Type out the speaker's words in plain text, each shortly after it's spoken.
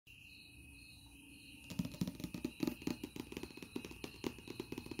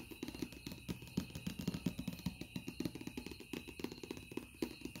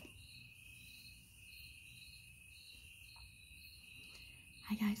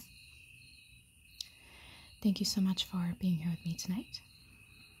guys. Thank you so much for being here with me tonight.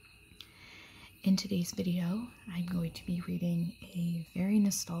 In today's video, I'm going to be reading a very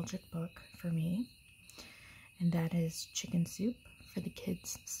nostalgic book for me, and that is Chicken Soup for the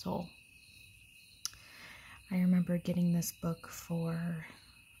Kid's Soul. I remember getting this book for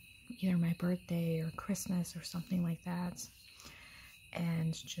either my birthday or Christmas or something like that,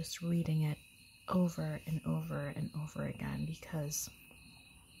 and just reading it over and over and over again because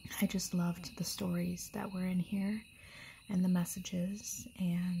I just loved the stories that were in here and the messages.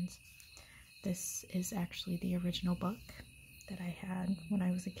 And this is actually the original book that I had when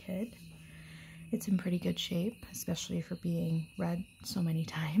I was a kid. It's in pretty good shape, especially for being read so many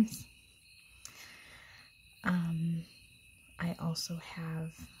times. I also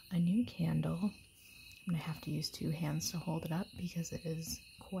have a new candle. I'm going to have to use two hands to hold it up because it is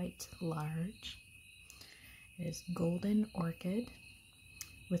quite large. It is Golden Orchid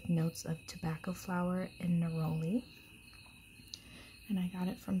with notes of tobacco flower and neroli. And I got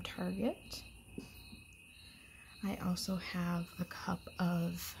it from Target. I also have a cup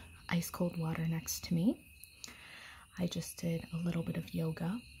of ice cold water next to me. I just did a little bit of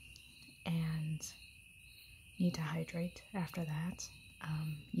yoga and need to hydrate after that.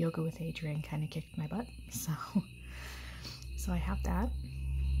 Yoga with Adrian kind of kicked my butt, so I have that,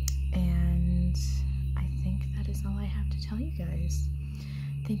 and I think that is all I have to tell you guys.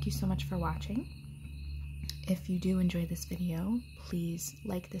 Thank you so much for watching. If you do enjoy this video, please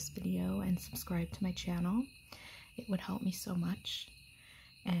like this video and subscribe to my channel. It would help me so much.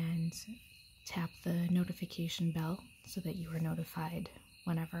 And tap the notification bell so that you are notified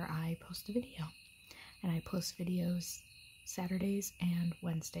whenever I post a video. And I post videos Saturdays and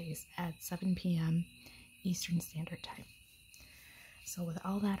Wednesdays at 7 p.m. Eastern Standard Time. So with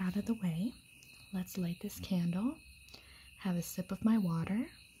all that out of the way, let's light this candle, have a sip of my water,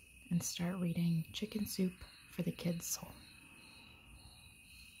 and start reading Chicken Soup for the Kid's Soul.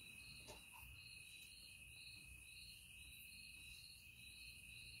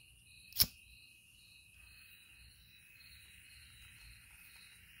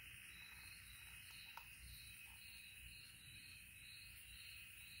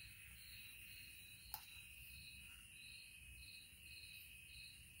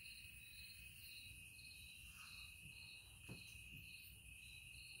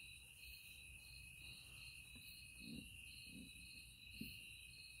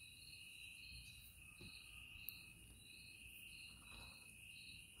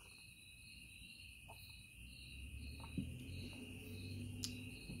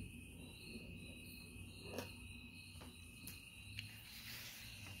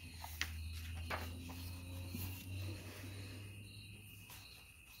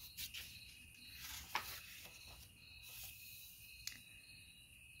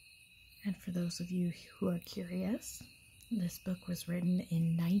 And for those of you who are curious, this book was written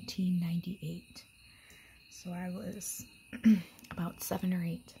in 1998. So I was about 7 or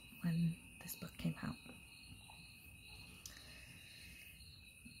 8 when this book came out.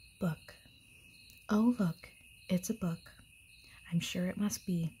 Book. Oh look, it's a book. I'm sure it must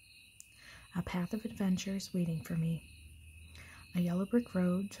be. A path of adventures waiting for me. A yellow brick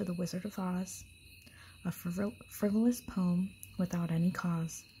road to the Wizard of Oz. A frivolous poem without any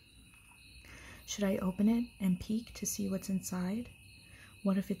cause. Should I open it and peek to see what's inside?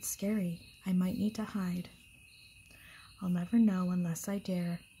 What if it's scary? I might need to hide. I'll never know unless I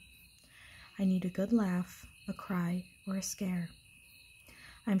dare. I need a good laugh, a cry, or a scare.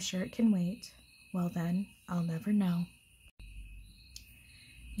 I'm sure it can wait. Well then, I'll never know.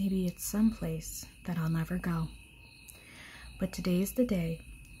 Maybe it's someplace that I'll never go. But today's the day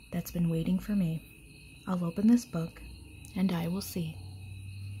that's been waiting for me. I'll open this book, and I will see.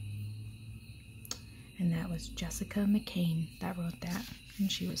 And that was Jessica McCain that wrote that,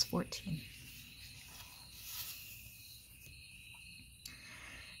 and she was 14.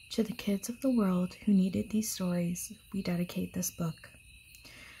 To the kids of the world who needed these stories, we dedicate this book.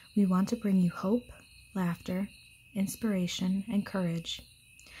 We want to bring you hope, laughter, inspiration, and courage,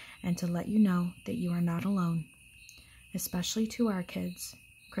 and to let you know that you are not alone, especially to our kids,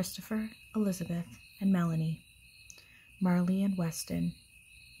 Christopher, Elizabeth, and Melanie, Marley and Weston.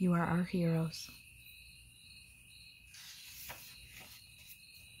 You are our heroes.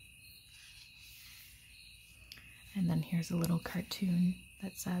 And then here's a little cartoon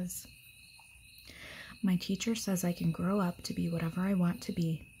that says, my teacher says I can grow up to be whatever I want to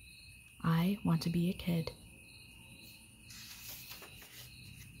be. I want to be a kid.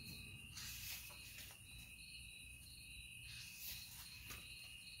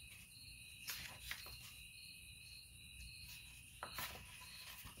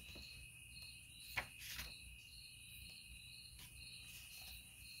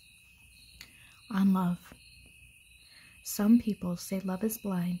 on love. Some people say love is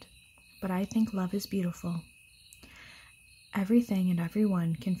blind, but I think love is beautiful. Everything and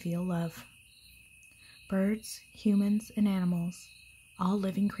everyone can feel love. Birds, humans, and animals, all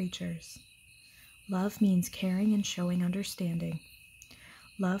living creatures. Love means caring and showing understanding.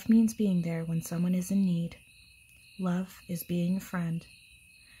 Love means being there when someone is in need. Love is being a friend.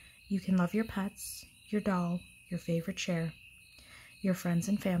 You can love your pets, your doll, your favorite chair, your friends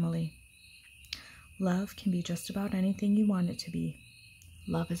and family. Love can be just about anything you want it to be.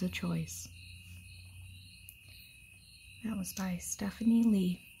 Love is a choice. That was by Stephanie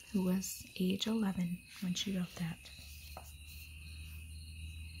Lee, who was age 11 when she wrote that.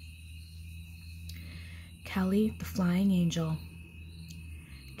 Kelly the Flying Angel.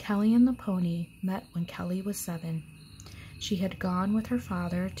 Kelly and the pony met when Kelly was 7. She had gone with her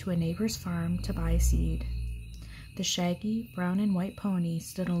father to a neighbor's farm to buy seed. The shaggy brown and white pony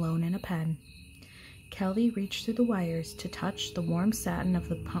stood alone in a pen. Kelly reached through the wires to touch the warm satin of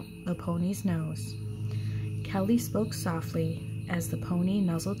the pony's nose. Kelly spoke softly as the pony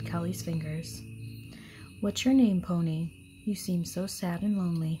nuzzled Kelly's fingers. "What's your name, pony? You seem so sad and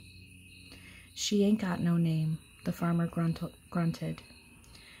lonely." "She ain't got no name," the farmer grunted.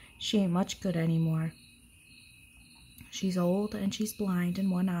 "She ain't much good anymore. She's old and she's blind in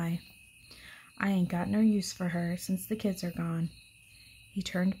one eye. I ain't got no use for her since the kids are gone." He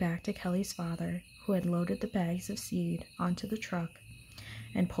turned back to Kelly's father, who had loaded the bags of seed onto the truck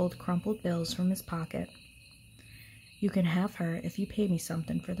and pulled crumpled bills from his pocket. "You can have her if you pay me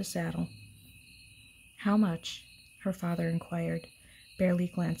something for the saddle." "How much?" her father inquired, barely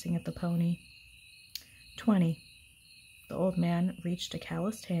glancing at the pony. "20. The old man reached a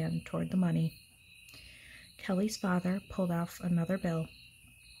calloused hand toward the money. Kelly's father pulled off another bill.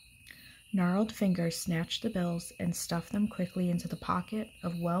 Gnarled fingers snatched the bills and stuffed them quickly into the pocket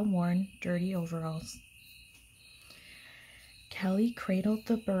of well-worn, dirty overalls. Kelly cradled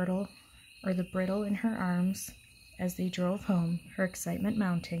the bridle in her arms as they drove home, her excitement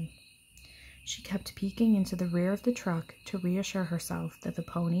mounting. She kept peeking into the rear of the truck to reassure herself that the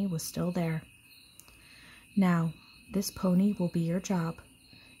pony was still there. "Now, this pony will be your job.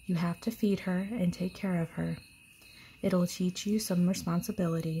 You have to feed her and take care of her. It'll teach you some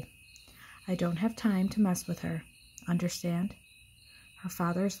responsibility. I don't have time to mess with her. Understand?" Her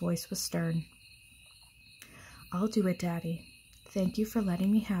father's voice was stern. "I'll do it, Daddy. Thank you for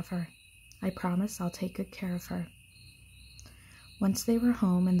letting me have her. I promise I'll take good care of her." Once they were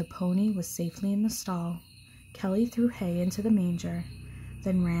home and the pony was safely in the stall, Kelly threw hay into the manger,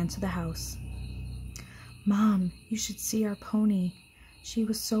 then ran to the house. "Mom, you should see our pony. She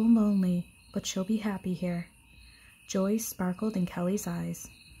was so lonely, but she'll be happy here." Joy sparkled in Kelly's eyes.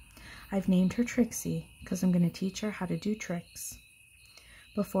 "I've named her Trixie because I'm going to teach her how to do tricks."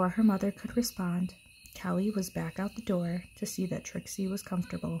 Before her mother could respond, Kelly was back out the door to see that Trixie was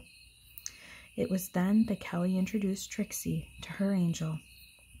comfortable. It was then that Kelly introduced Trixie to her angel.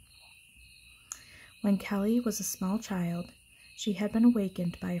 When Kelly was a small child, she had been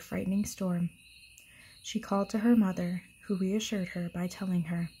awakened by a frightening storm. She called to her mother, who reassured her by telling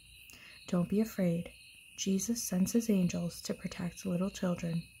her, "Don't be afraid. Jesus sends his angels to protect little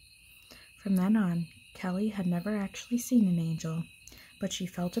children." From then on, Kelly had never actually seen an angel, but she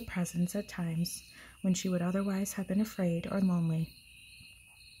felt a presence at times when she would otherwise have been afraid or lonely.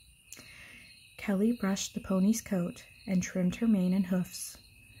 Kelly brushed the pony's coat and trimmed her mane and hoofs.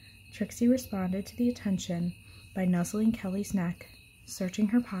 Trixie responded to the attention by nuzzling Kelly's neck, searching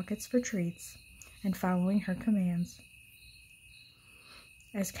her pockets for treats, and following her commands.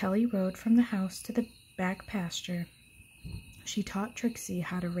 As Kelly rode from the house to the back pasture, she taught Trixie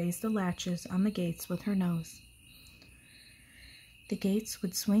how to raise the latches on the gates with her nose. The gates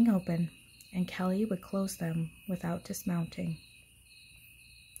would swing open, and Kelly would close them without dismounting.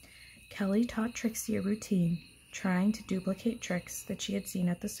 Kelly taught Trixie a routine, trying to duplicate tricks that she had seen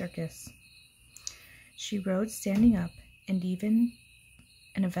at the circus. She rode standing up and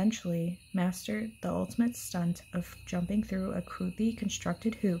eventually mastered the ultimate stunt of jumping through a crudely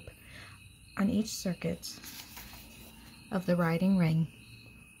constructed hoop on each circuit of the riding ring.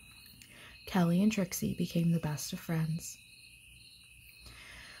 Kelly and Trixie became the best of friends.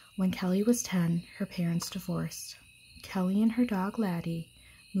 When Kelly was 10, her parents divorced. Kelly and her dog Laddie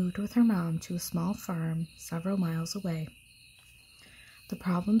moved with her mom to a small farm several miles away. The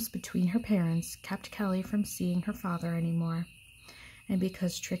problems between her parents kept Kelly from seeing her father anymore, and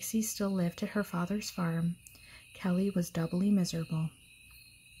because Trixie still lived at her father's farm, Kelly was doubly miserable.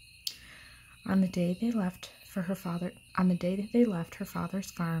 On the day they left her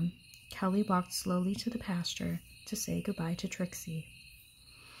father's farm, Kelly walked slowly to the pasture to say goodbye to Trixie.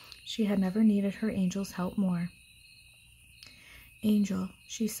 She had never needed her angel's help more. "Angel,"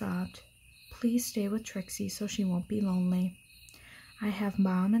 she sobbed, "please stay with Trixie so she won't be lonely. I have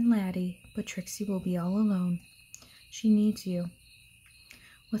Mom and Laddie, but Trixie will be all alone. She needs you."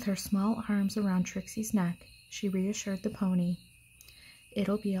 With her small arms around Trixie's neck, she reassured the pony.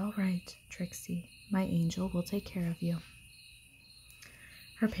 "It'll be all right, Trixie. My angel will take care of you."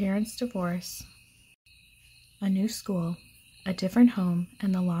 Her parents' divorce, a new school, a different home,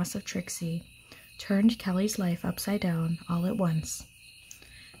 and the loss of Trixie turned Kelly's life upside down all at once.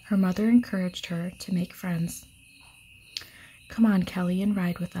 Her mother encouraged her to make friends. "Come on, Kelly, and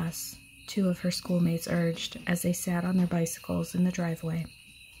ride with us," two of her schoolmates urged as they sat on their bicycles in the driveway.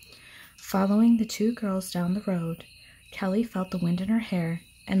 Following the two girls down the road, Kelly felt the wind in her hair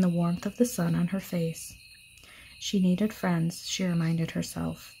and the warmth of the sun on her face. She needed friends, she reminded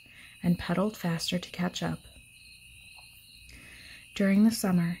herself, and pedaled faster to catch up. During the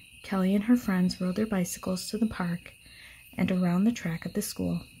summer, Kelly and her friends rode their bicycles to the park and around the track at the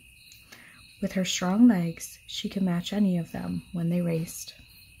school. With her strong legs, she could match any of them when they raced.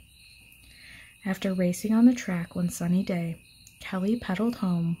 After racing on the track one sunny day, Kelly pedaled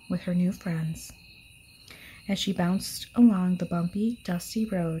home with her new friends. As she bounced along the bumpy, dusty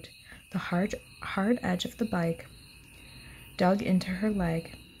road, the hard edge of the bike dug into her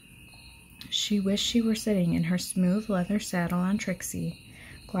leg. She wished she were sitting in her smooth leather saddle on Trixie,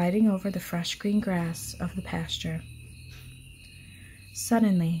 gliding over the fresh green grass of the pasture.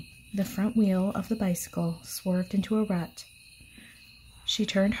 Suddenly, the front wheel of the bicycle swerved into a rut. She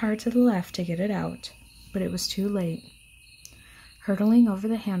turned hard to the left to get it out, but it was too late. Hurtling over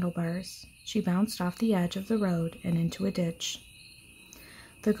the handlebars, she bounced off the edge of the road and into a ditch.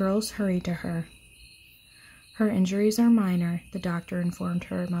 The girls hurried to her. "Her injuries are minor," the doctor informed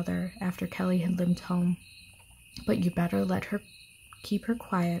her mother after Kelly had limped home, "but you better keep her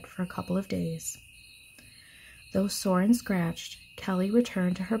quiet for a couple of days." Though sore and scratched, Kelly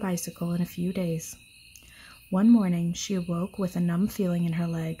returned to her bicycle in a few days. One morning, she awoke with a numb feeling in her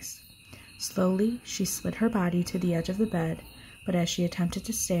legs. Slowly, she slid her body to the edge of the bed, but as she attempted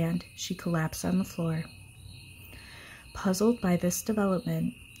to stand, she collapsed on the floor. Puzzled by this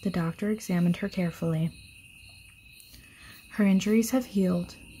development, the doctor examined her carefully. "Her injuries have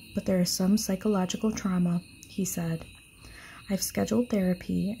healed, but there is some psychological trauma," he said. "I've scheduled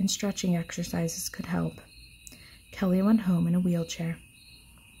therapy and stretching exercises could help." Kelly went home in a wheelchair.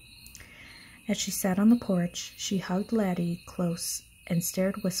 As she sat on the porch, she hugged Laddie close and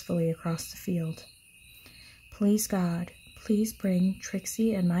stared wistfully across the field. "Please, God, please bring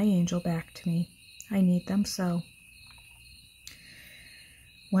Trixie and my angel back to me. I need them so."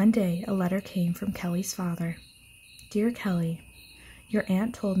 One day, a letter came from Kelly's father. "Dear Kelly, your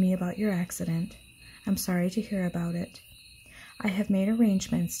aunt told me about your accident. I'm sorry to hear about it. I have made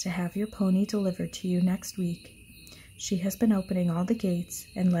arrangements to have your pony delivered to you next week. She has been opening all the gates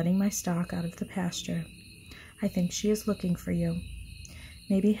and letting my stock out of the pasture. I think she is looking for you.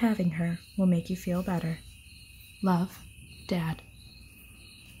 Maybe having her will make you feel better. Love, Dad."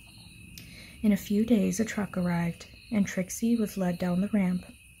 In a few days, a truck arrived, and Trixie was led down the ramp.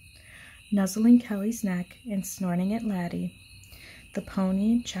 Nuzzling Kelly's neck and snorting at Laddie, the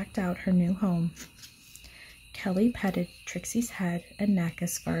pony checked out her new home. Kelly petted Trixie's head and neck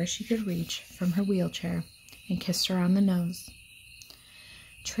as far as she could reach from her wheelchair and kissed her on the nose.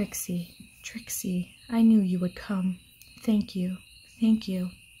 "Trixie, Trixie, I knew you would come. Thank you, thank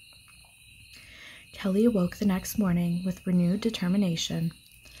you." Kelly awoke the next morning with renewed determination.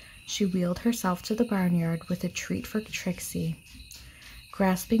 She wheeled herself to the barnyard with a treat for Trixie.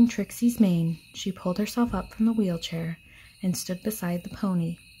 Grasping Trixie's mane, she pulled herself up from the wheelchair and stood beside the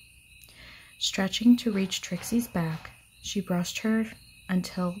pony. Stretching to reach Trixie's back, she brushed her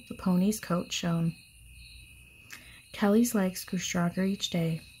until the pony's coat shone. Kelly's legs grew stronger each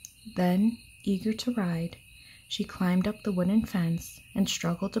day. Then, eager to ride, she climbed up the wooden fence and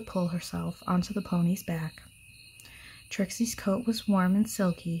struggled to pull herself onto the pony's back. Trixie's coat was warm and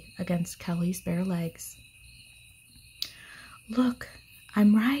silky against Kelly's bare legs. "Look,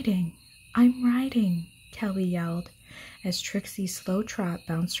 I'm riding! I'm riding!" Kelly yelled as Trixie's slow trot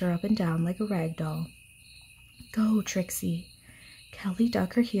bounced her up and down like a rag doll. "Go, Trixie!" Kelly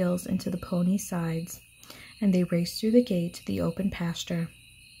dug her heels into the pony's sides, and they raced through the gate to the open pasture.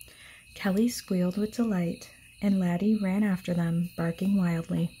 Kelly squealed with delight, and Laddie ran after them, barking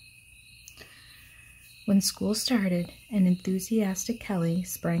wildly. When school started, an enthusiastic Kelly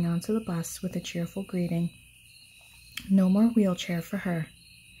sprang onto the bus with a cheerful greeting. No more wheelchair for her.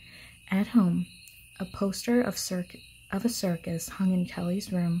 At home, a poster of a circus hung in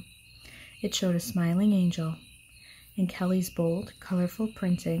Kelly's room. It showed a smiling angel, In Kelly's bold, colorful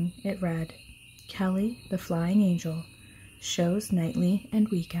printing, it read, "Kelly, the Flying Angel, shows nightly and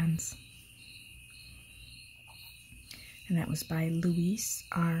weekends." And that was by Louise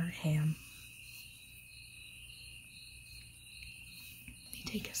R. Ham. Let me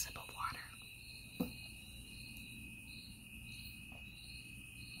take a sip of water.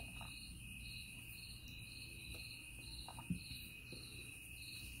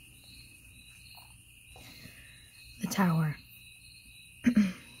 The Tower.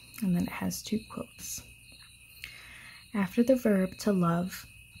 And then it has two quotes. After the verb to love,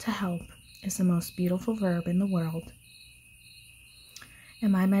 to help is the most beautiful verb in the world.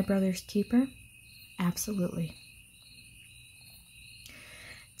 Am I my brother's keeper? Absolutely.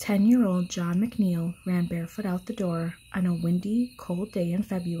 10-year-old John McNeil ran barefoot out the door on a windy, cold day in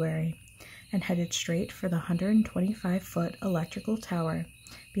February and headed straight for the 125-foot electrical tower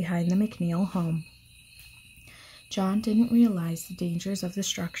behind the McNeil home. John didn't realize the dangers of the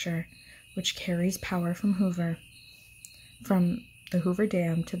structure, which carries power from the Hoover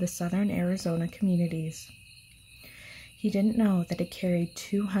Dam to the southern Arizona communities. He didn't know that it carried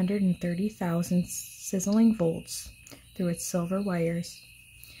 230,000 sizzling volts through its silver wires.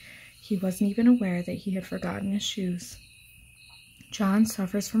 He wasn't even aware that he had forgotten his shoes. John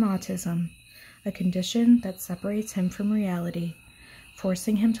suffers from autism, a condition that separates him from reality,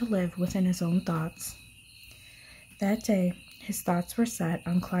 forcing him to live within his own thoughts. That day, his thoughts were set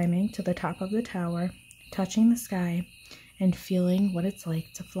on climbing to the top of the tower, touching the sky, and feeling what it's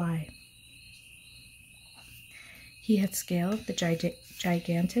like to fly. He had scaled the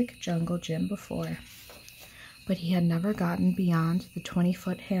gigantic jungle gym before, but he had never gotten beyond the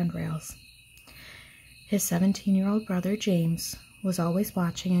 20-foot handrails. His 17-year-old brother, James, was always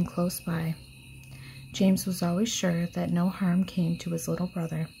watching and close by. James was always sure that no harm came to his little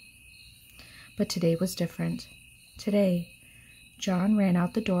brother. But today was different. Today, John ran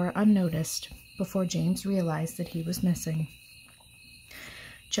out the door unnoticed before James realized that he was missing.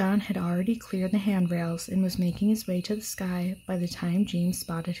 John had already cleared the handrails and was making his way to the sky by the time James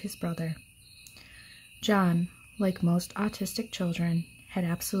spotted his brother. John, like most autistic children, had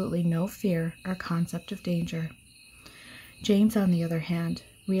absolutely no fear or concept of danger. James, on the other hand,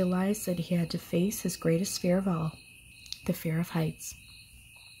 realized that he had to face his greatest fear of all, the fear of heights.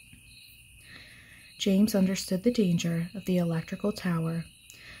 James understood the danger of the electrical tower,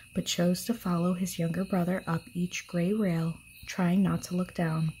 but chose to follow his younger brother up each gray rail, trying not to look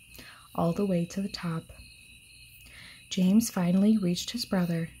down, all the way to the top. James finally reached his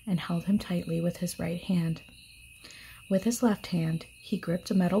brother and held him tightly with his right hand. With his left hand, he gripped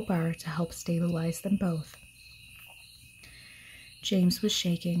a metal bar to help stabilize them both. James was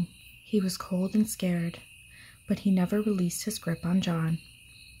shaking. He was cold and scared, but he never released his grip on John.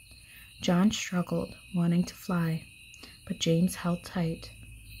 John struggled, wanting to fly, but James held tight.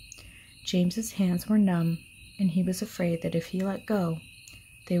 James's hands were numb, and he was afraid that if he let go,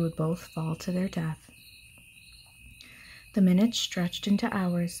 they would both fall to their death. The minutes stretched into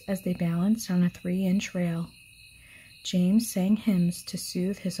hours as they balanced on a 3-inch rail. James sang hymns to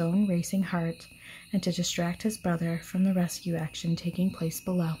soothe his own racing heart and to distract his brother from the rescue action taking place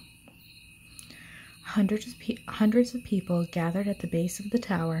below. Hundreds of people gathered at the base of the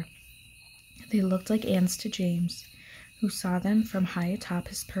tower. They looked like ants to James, who saw them from high atop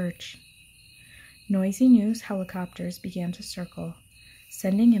his perch. Noisy news helicopters began to circle,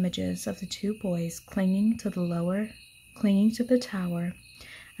 sending images of the two boys clinging to the tower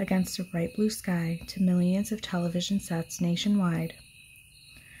against a bright blue sky to millions of television sets nationwide.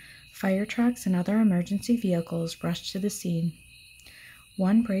 Fire trucks and other emergency vehicles rushed to the scene.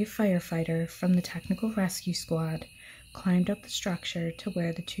 One brave firefighter from the technical rescue squad climbed up the structure to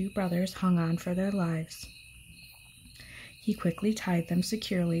where the two brothers hung on for their lives. He quickly tied them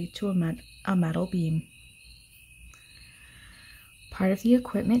securely to a metal beam. Part of the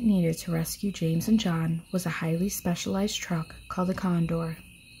equipment needed to rescue James and John was a highly specialized truck called a Condor.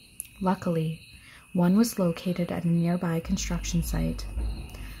 Luckily, one was located at a nearby construction site.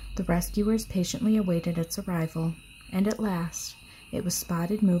 The rescuers patiently awaited its arrival, and at last, it was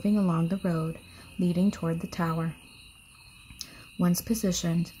spotted moving along the road leading toward the tower. Once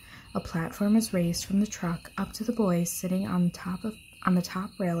positioned, a platform was raised from the truck up to the boys sitting on the top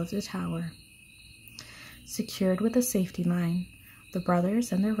rail of the tower. Secured with a safety line, the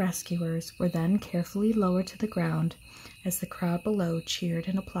brothers and their rescuers were then carefully lowered to the ground as the crowd below cheered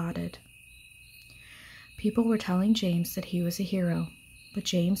and applauded. People were telling James that he was a hero, but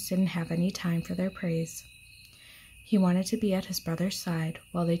James didn't have any time for their praise. He wanted to be at his brother's side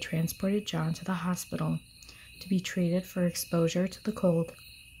while they transported John to the hospital to be treated for exposure to the cold.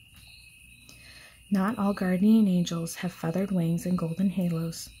 Not all guardian angels have feathered wings and golden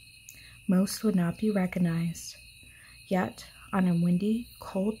halos. Most would not be recognized. Yet, on a windy,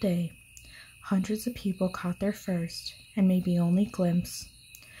 cold day, hundreds of people caught their first and maybe only glimpse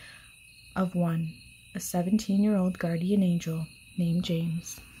of one, a 17-year-old guardian angel named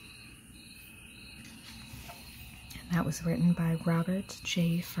James. And that was written by Robert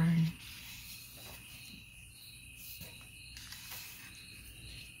J. Fern.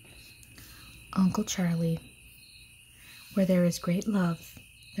 Uncle Charlie. Where there is great love,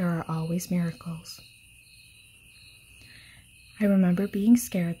 there are always miracles. I remember being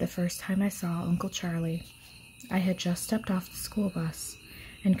scared the first time I saw Uncle Charlie. I had just stepped off the school bus,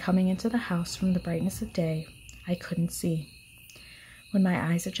 and coming into the house from the brightness of day, I couldn't see. When my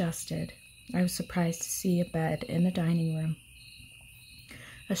eyes adjusted, I was surprised to see a bed in the dining room.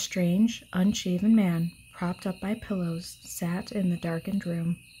 A strange, unshaven man, propped up by pillows, sat in the darkened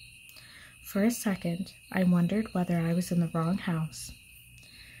room. For a second, I wondered whether I was in the wrong house.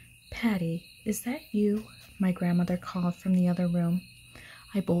 "Patty, is that you?" my grandmother called from the other room.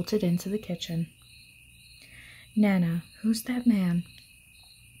 I bolted into the kitchen. "Nana, who's that man?"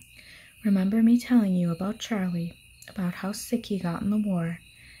 "Remember me telling you about Charlie, about how sick he got in the war,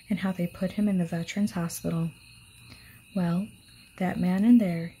 and how they put him in the Veterans Hospital? Well, that man in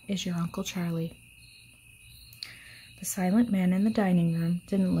there is your Uncle Charlie." The silent man in the dining room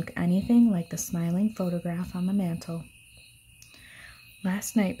didn't look anything like the smiling photograph on the mantel.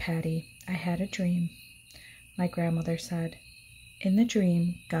 "Last night, Patty, I had a dream," my grandmother said. "In the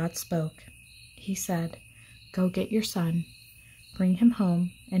dream, God spoke. He said, 'Go get your son, bring him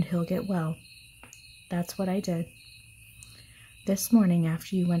home, and he'll get well.' That's what I did. This morning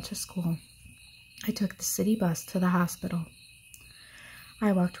after you went to school, I took the city bus to the hospital.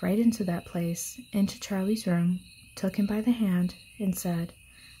 I walked right into that place, into Charlie's room, took him by the hand, and said,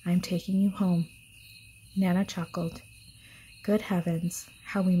 'I'm taking you home.'" Nana chuckled. Good heavens,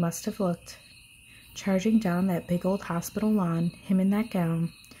 how we must have looked, charging down that big old hospital lawn, him in that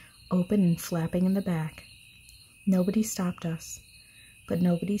gown, open and flapping in the back. Nobody stopped us, but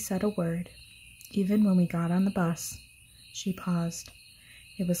nobody said a word, even when we got on the bus. She paused.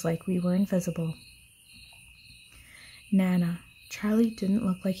 It was like we were invisible. "Nana, Charlie didn't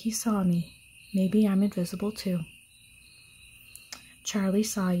look like he saw me. Maybe I'm invisible too." "Charlie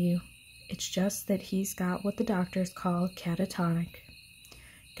saw you. It's just that he's got what the doctors call catatonic.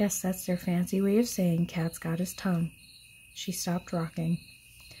 Guess that's their fancy way of saying cat's got his tongue." She stopped rocking.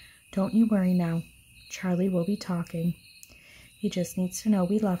 "Don't you worry now. Charlie will be talking. He just needs to know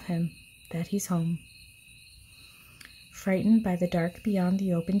we love him, that he's home." Frightened by the dark beyond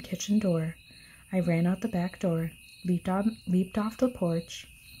the open kitchen door, I ran out the back door, leaped off the porch,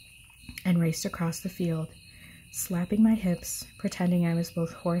 and raced across the field, slapping my hips, pretending I was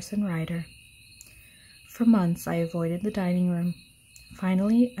both horse and rider. For months I avoided the dining room.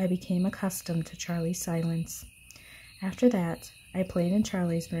 Finally, I became accustomed to Charlie's silence. After that, I played in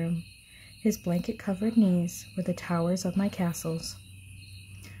Charlie's room. His blanket-covered knees were the towers of my castles.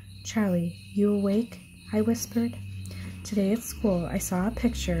 "Charlie, you awake?" I whispered. "Today at school I saw a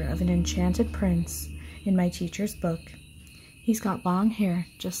picture of an enchanted prince in my teacher's book. He's got long hair,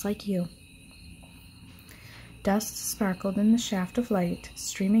 just like you." Dust sparkled in the shaft of light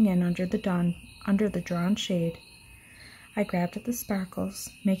streaming in under the drawn shade. I grabbed at the sparkles,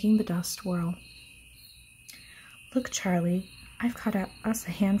 making the dust whirl. "Look, Charlie, I've cut us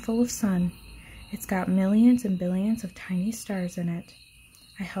a handful of sun. It's got millions and billions of tiny stars in it."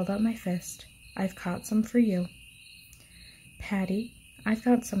 I held out my fist. "I've caught some for you." "Patty, I've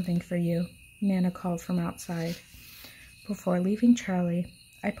got something for you," Nana called from outside. Before leaving Charlie,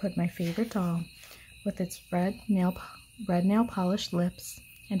 I put my favorite doll, with its red nail-polished lips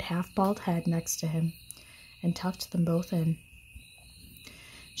and half-bald head next to him, and tucked them both in.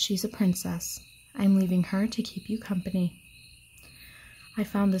 "She's a princess. I'm leaving her to keep you company." "I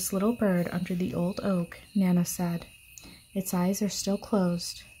found this little bird under the old oak," Nana said. "Its eyes are still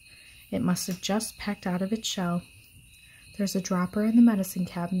closed. It must have just pecked out of its shell. There's a dropper in the medicine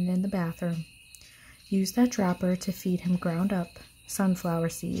cabinet in the bathroom. Use that dropper to feed him ground-up sunflower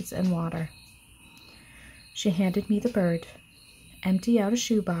seeds and water." She handed me the bird. "Empty out a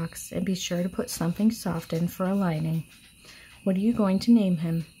shoebox and be sure to put something soft in for a lining. What are you going to name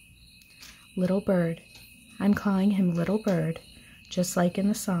him?" "Little Bird. I'm calling him Little Bird, just like in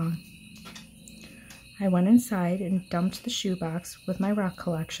the song." I went inside and dumped the shoebox with my rock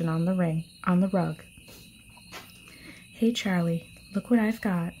collection on the rug. "Hey, Charlie, look what I've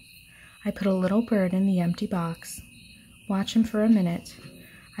got. I put a little bird in the empty box. Watch him for a minute.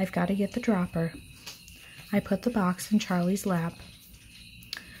 I've got to get the dropper." I put the box in Charlie's lap.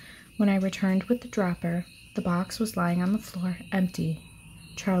 When I returned with the dropper, the box was lying on the floor, empty.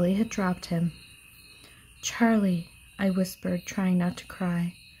 Charlie had dropped him. "Charlie," I whispered, trying not to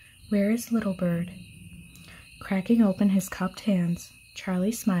cry. "Where is Little Bird?" Cracking open his cupped hands,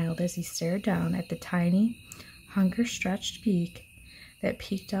 Charlie smiled as he stared down at the tiny, hunger-stretched beak that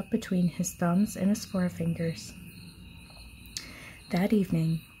peeked up between his thumbs and his forefingers. That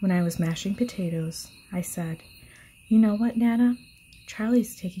evening, when I was mashing potatoes, I said, "You know what, Nana?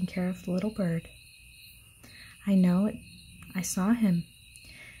 Charlie's taking care of the little bird." "I know it. I saw him.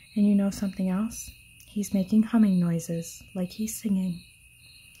 And you know something else? He's making humming noises, like he's singing."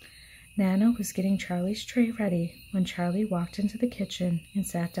 Nana was getting Charlie's tray ready when Charlie walked into the kitchen and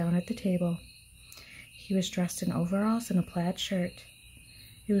sat down at the table. He was dressed in overalls and a plaid shirt.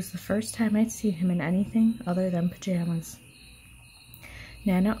 It was the first time I'd seen him in anything other than pajamas.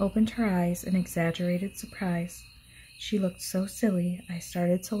 Nana opened her eyes in exaggerated surprise. She looked so silly, I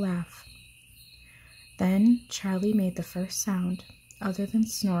started to laugh. Then Charlie made the first sound, other than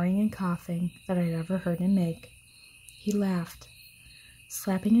snoring and coughing, that I'd ever heard him make. He laughed.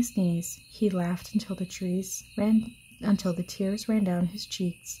 Slapping his knees, he laughed until the tears ran down his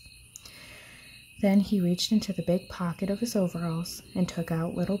cheeks. Then he reached into the big pocket of his overalls and took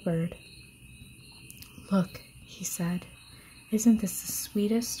out Little Bird. "Look," he said. "Isn't this the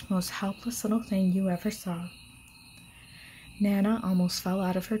sweetest, most helpless little thing you ever saw?" Nana almost fell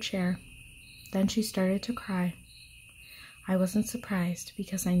out of her chair. Then she started to cry. I wasn't surprised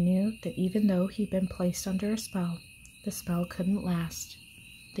because I knew that even though he'd been placed under a spell, the spell couldn't last.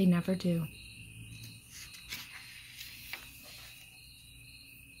 They never do.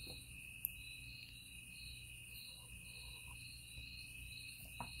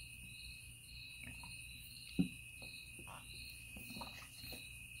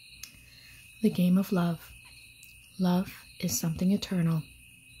 The Game of Love. Love is something eternal.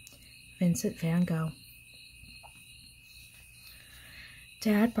 Vincent van Gogh.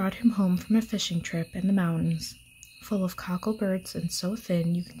 Dad brought him home from a fishing trip in the mountains, full of cocklebirds and so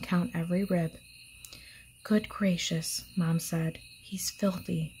thin you can count every rib. "Good gracious," Mom said, "he's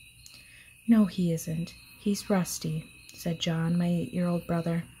filthy." "No, he isn't. He's Rusty," said John, my 8-year-old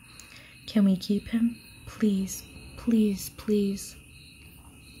brother. "Can we keep him? Please, please, please."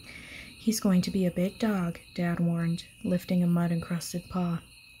 "He's going to be a big dog," Dad warned, lifting a mud-encrusted paw.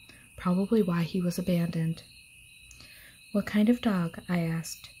 Probably why he was abandoned. "What kind of dog?" I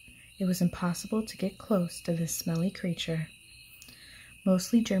asked. It was impossible to get close to this smelly creature.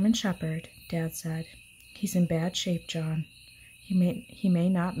 "Mostly German Shepherd," Dad said. "He's in bad shape, John. He may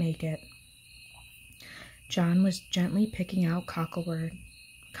not make it." John was gently picking out cockleburs.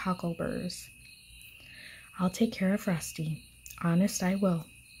 "I'll take care of Rusty. Honest, I will."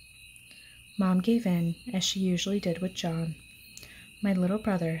 Mom gave in, as she usually did with John. My little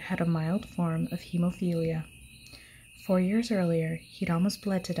brother had a mild form of hemophilia. 4 years earlier, he'd almost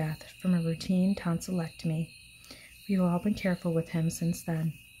bled to death from a routine tonsillectomy. We've all been careful with him since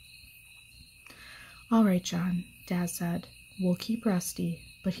then. "All right, John," Dad said. "We'll keep Rusty,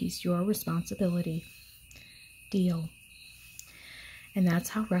 but he's your responsibility." Deal. And that's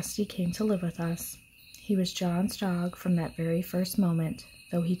how Rusty came to live with us. He was John's dog from that very first moment,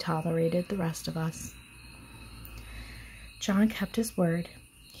 though he tolerated the rest of us. John kept his word.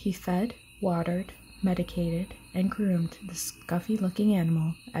 He fed, watered, medicated, and groomed the scuffy-looking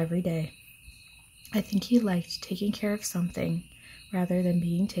animal every day. I think he liked taking care of something rather than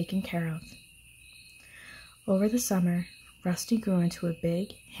being taken care of. Over the summer, Rusty grew into a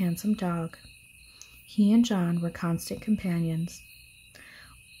big, handsome dog. He and John were constant companions.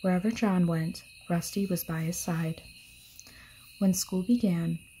 Wherever John went, Rusty was by his side. When school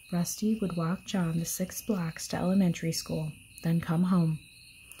began, Rusty would walk John the 6 blocks to elementary school, then come home.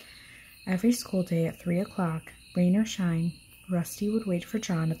 Every school day at 3 o'clock, rain or shine, Rusty would wait for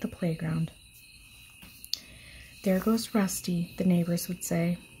John at the playground. "There goes Rusty," the neighbors would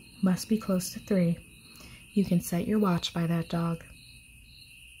say. "Must be close to 3. You can set your watch by that dog."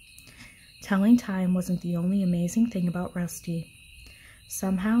 Telling time wasn't the only amazing thing about Rusty.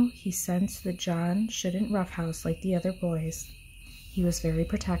 Somehow, he sensed that John shouldn't roughhouse like the other boys. He was very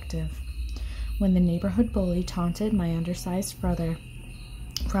protective. When the neighborhood bully taunted my undersized brother,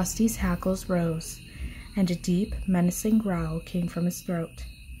 Rusty's hackles rose, and a deep, menacing growl came from his throat.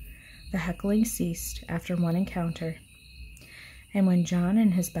 The heckling ceased after one encounter. And when John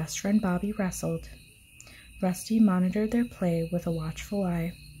and his best friend Bobby wrestled, Rusty monitored their play with a watchful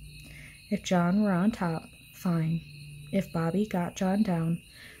eye. If John were on top, fine. If Bobby got John down,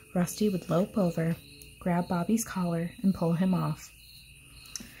 Rusty would lope over, grab Bobby's collar, and pull him off.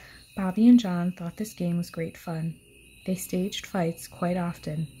 Bobby and John thought this game was great fun. They staged fights quite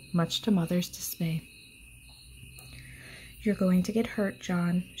often, much to Mother's dismay. "You're going to get hurt,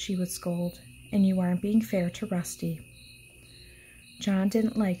 John," she would scold, "and you aren't being fair to Rusty." John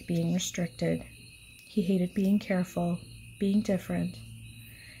didn't like being restricted. He hated being careful, being different.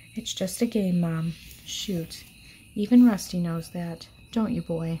 "It's just a game, Mom. Shoot. Even Rusty knows that, don't you,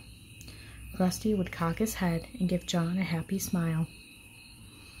 boy?" Rusty would cock his head and give John a happy smile.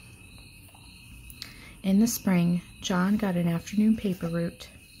 In the spring, John got an afternoon paper route.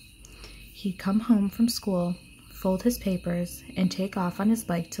 He'd come home from school, fold his papers, and take off on his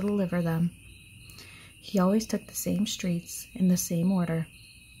bike to deliver them. He always took the same streets in the same order.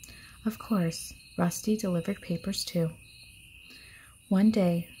 Of course, Rusty delivered papers too. One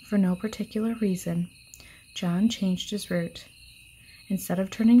day, for no particular reason, John changed his route. Instead of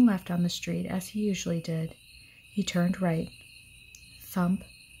turning left on the street as he usually did, he turned right. Thump,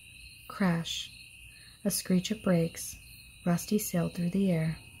 crash, a screech of brakes. Rusty sailed through the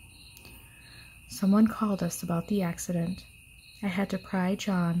air. Someone called us about the accident. I had to pry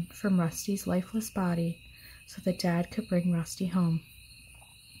John from Rusty's lifeless body so that Dad could bring Rusty home.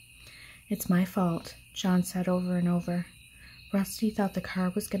 "It's my fault," John said over and over. "Rusty thought the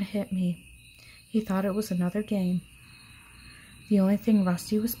car was going to hit me. He thought it was another game." "The only thing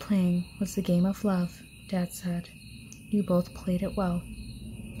Rusty was playing was the game of love," Dad said. "You both played it well."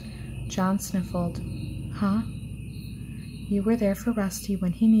 John sniffled. "Huh?" "You were there for Rusty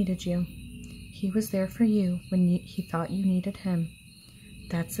when he needed you. He was there for you when he thought you needed him.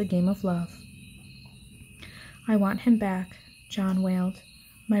 That's the game of love." "I want him back," John wailed.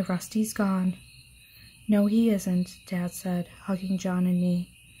 "My Rusty's gone." "No, he isn't," Dad said, hugging John and me.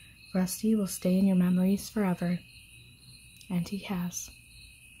 "Rusty will stay in your memories forever." And he has.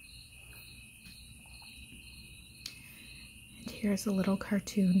 And here's a little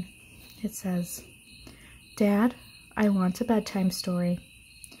cartoon. It says, "Dad, I want a bedtime story."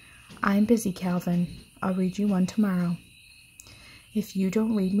 "I'm busy, Calvin. I'll read you one tomorrow." "If you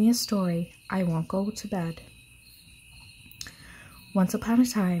don't read me a story, I won't go to bed." Once upon a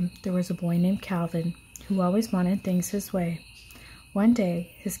time, there was a boy named Calvin who always wanted things his way. One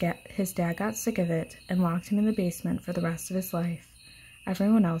day, his dad got sick of it and locked him in the basement for the rest of his life.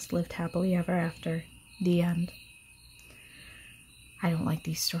 Everyone else lived happily ever after. The end. I don't like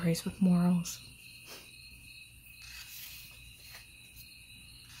these stories with morals.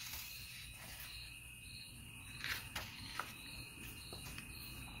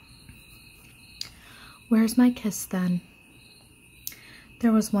 Where's my kiss then?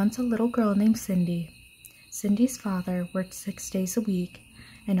 There was once a little girl named Cindy. Cindy's father worked 6 days a week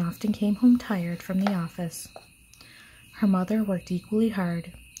and often came home tired from the office. Her mother worked equally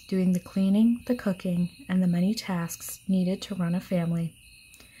hard, doing the cleaning, the cooking, and the many tasks needed to run a family.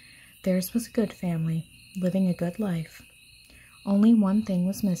 Theirs was a good family, living a good life. Only one thing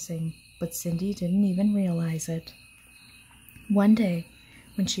was missing, but Cindy didn't even realize it. One day,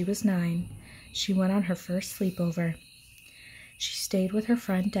 when she was 9, she went on her first sleepover. She stayed with her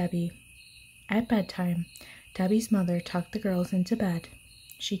friend Debbie. At bedtime, Debbie's mother tucked the girls into bed.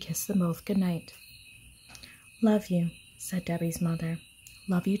 She kissed them both goodnight. "Love you," said Debbie's mother.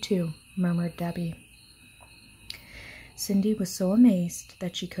 "Love you too," murmured Debbie. Cindy was so amazed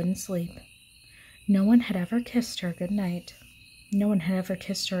that she couldn't sleep. No one had ever kissed her goodnight. No one had ever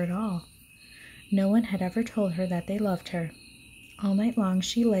kissed her at all. No one had ever told her that they loved her. All night long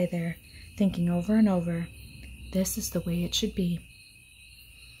she lay there, thinking over and over, "This is the way it should be."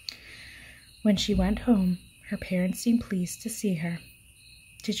 When she went home, her parents seemed pleased to see her.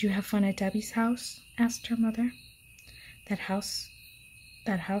 "Did you have fun at Debbie's house?" asked her mother. That house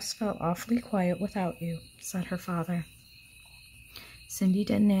felt awfully quiet without you," said her father. Cindy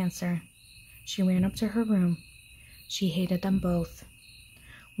didn't answer. She ran up to her room. She hated them both.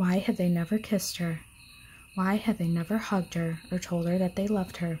 Why had they never kissed her? Why had they never hugged her or told her that they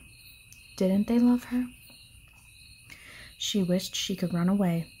loved her? Didn't they love her? She wished she could run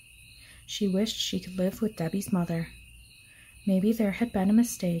away. She wished she could live with Debbie's mother. Maybe there had been a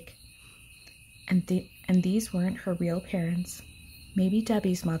mistake, and these weren't her real parents. Maybe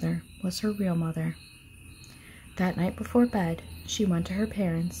Debbie's mother was her real mother. That night before bed, she went to her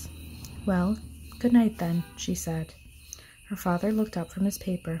parents. "Well, good night then," she said. Her father looked up from his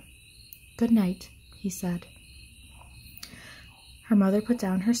paper. "Good night," he said. Her mother put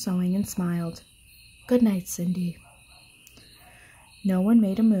down her sewing and smiled. "Good night, Cindy." No one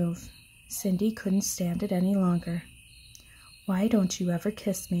made a move. Cindy couldn't stand it any longer. "Why don't you ever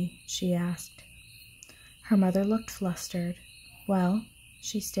kiss me?" she asked. Her mother looked flustered. "Well,"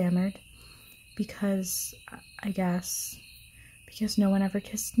 she stammered, because no one ever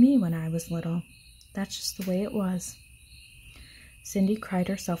kissed me when I was little. That's just the way it was." Cindy cried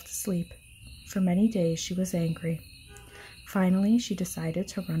herself to sleep. For many days she was angry. Finally, she decided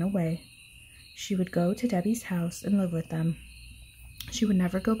to run away. She would go to Debbie's house and live with them. She would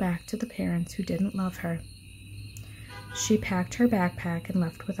never go back to the parents who didn't love her. She packed her backpack and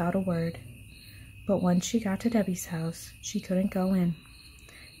left without a word. But once she got to Debbie's house, she couldn't go in.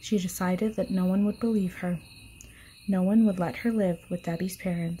 She decided that no one would believe her. No one would let her live with Debbie's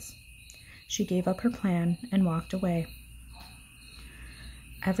parents. She gave up her plan and walked away.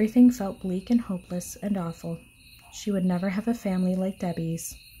 Everything felt bleak and hopeless and awful. She would never have a family like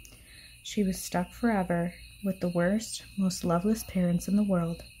Debbie's. She was stuck forever with the worst, most loveless parents in the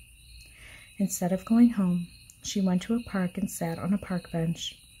world. Instead of going home, she went to a park and sat on a park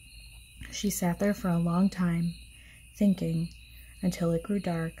bench. She sat there for a long time, thinking, until it grew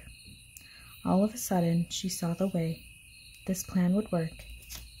dark. All of a sudden, she saw the way. This plan would work.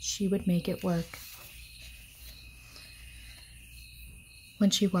 She would make it work. When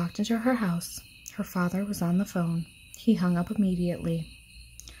she walked into her house, her father was on the phone. He hung up immediately.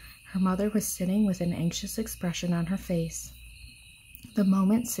 Her mother was sitting with an anxious expression on her face. The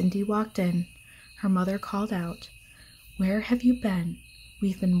moment Cindy walked in, her mother called out, "Where have you been?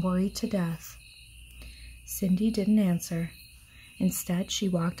 We've been worried to death." Cindy didn't answer. Instead, she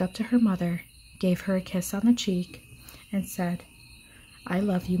walked up to her mother, gave her a kiss on the cheek, and said, "I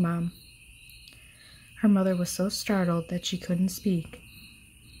love you, Mom." Her mother was so startled that she couldn't speak.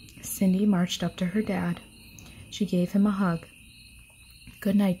 Cindy marched up to her dad. She gave him a hug.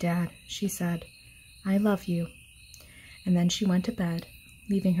 "Good night, Dad," she said. "I love you." And then she went to bed,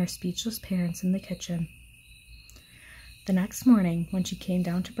 leaving her speechless parents in the kitchen. The next morning, when she came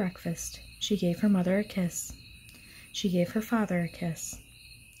down to breakfast, she gave her mother a kiss. She gave her father a kiss.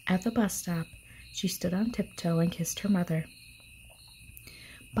 At the bus stop, she stood on tiptoe and kissed her mother.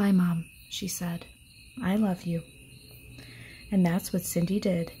 "Bye, Mom," she said. "I love you." And that's what Cindy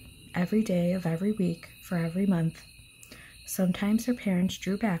did, every day of every week for every month. Sometimes her parents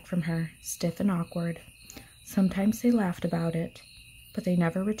drew back from her, stiff and awkward. Sometimes they laughed about it, but they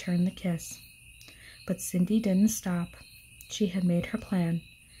never returned the kiss. But Cindy didn't stop. She had made her plan.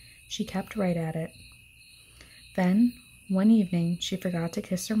 She kept right at it. Then, one evening, she forgot to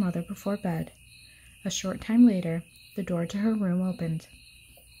kiss her mother before bed. A short time later, the door to her room opened.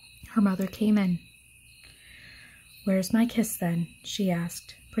 Her mother came in. "Where's my kiss, then?" she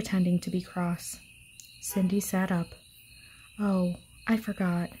asked, pretending to be cross. Cindy sat up. "Oh, I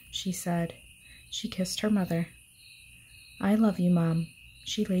forgot," she said. She kissed her mother. "I love you, Mom."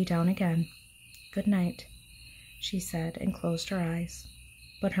 She lay down again. "Good night," she said, and closed her eyes.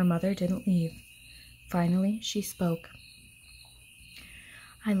 But her mother didn't leave. Finally, she spoke.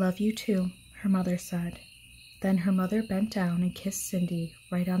 "I love you too," her mother said. Then her mother bent down and kissed Cindy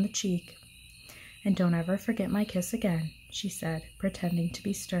right on the cheek. "And don't ever forget my kiss again," she said, pretending to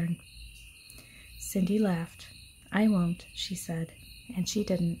be stern. Cindy laughed. "I won't," she said, and she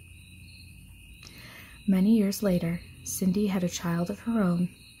didn't. Many years later, Cindy had a child of her own,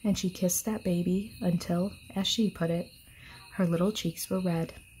 and she kissed that baby until, as she put it, her little cheeks were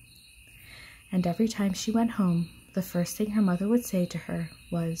red. And every time she went home, the first thing her mother would say to her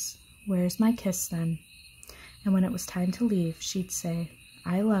was, "Where's my kiss, then?" And when it was time to leave, she'd say,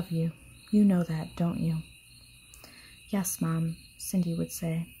 "I love you. You know that, don't you?" "Yes, Mom," Cindy would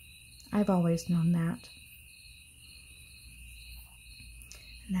say. "I've always known that."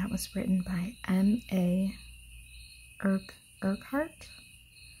 And that was written by M.A. Urquhart,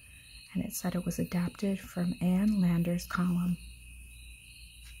 and it said it was adapted from Ann Lander's column.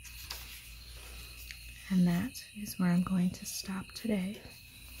 And that is where I'm going to stop today.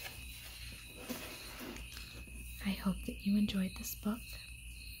 I hope that you enjoyed this book.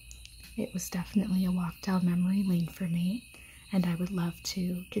 It was definitely a walk down memory lane for me, and I would love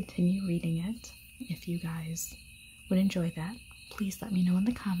to continue reading it. If you guys would enjoy that, please let me know in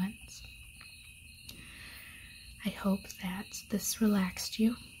the comments. I hope that this relaxed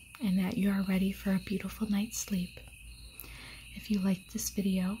you and that you are ready for a beautiful night's sleep. If you liked this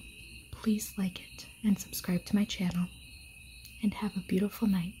video, please like it and subscribe to my channel. And have a beautiful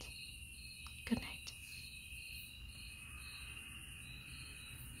night.